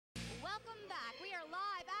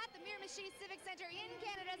Miramichi Civic Centre in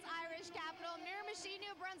Canada's Irish capital, Miramichi,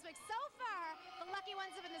 New Brunswick. So far, the lucky ones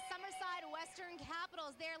have been the Summerside Western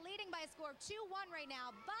Capitals. They're leading by a score of 2-1 right now,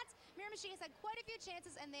 but Miramichi has had quite a few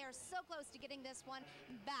chances, and they are so close to getting this one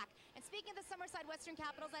back. And speaking of the Summerside Western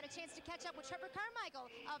Capitals, I had a chance to catch up with Trevor Carmichael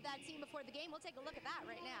of that team before the game. We'll take a look at that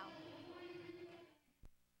right now.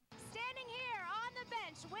 Standing here on the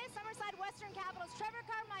bench with Summerside Western Capitals, Trevor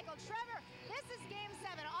Carmichael. Trevor, this is Game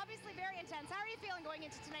 7, obviously very intense. How are you feeling going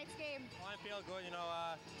into tonight's game? Well, I feel good. You know,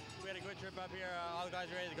 we had a good trip up here. All the guys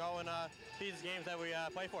are ready to go, and these games that we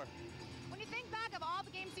play for. When you think back of all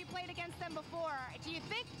the games you played against them before, do you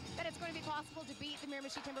think that it's going to be possible to beat the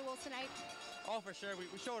Miramichi Timberwolves tonight? Oh, for sure. We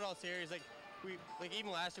showed all series. Like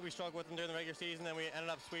even last year we struggled with them during the regular season, then we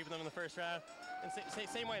ended up sweeping them in the first round. And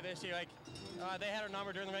same way this year. They had our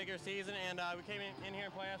number during the regular season, and we came in here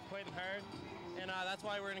and played them hard. And that's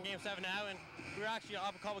why we're in Game 7 now. And we were actually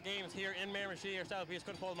up a couple games here in Miramichi ourselves. We just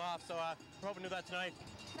couldn't pull them off. So we're hoping to do that tonight.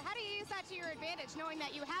 So how do you use that to your advantage, knowing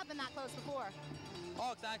that you have been that close before?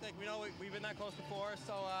 Oh, exactly. We know we've been that close before.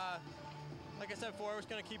 So like I said before, we're just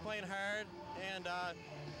going to keep playing hard. And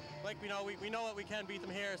we know that we can beat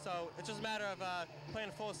them here, so it's just a matter of playing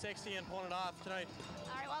a full 60 and pulling it off tonight.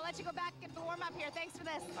 All right, well, I'll let you go back and get the warm-up here. Thanks for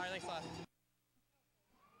this. All right, thanks a lot.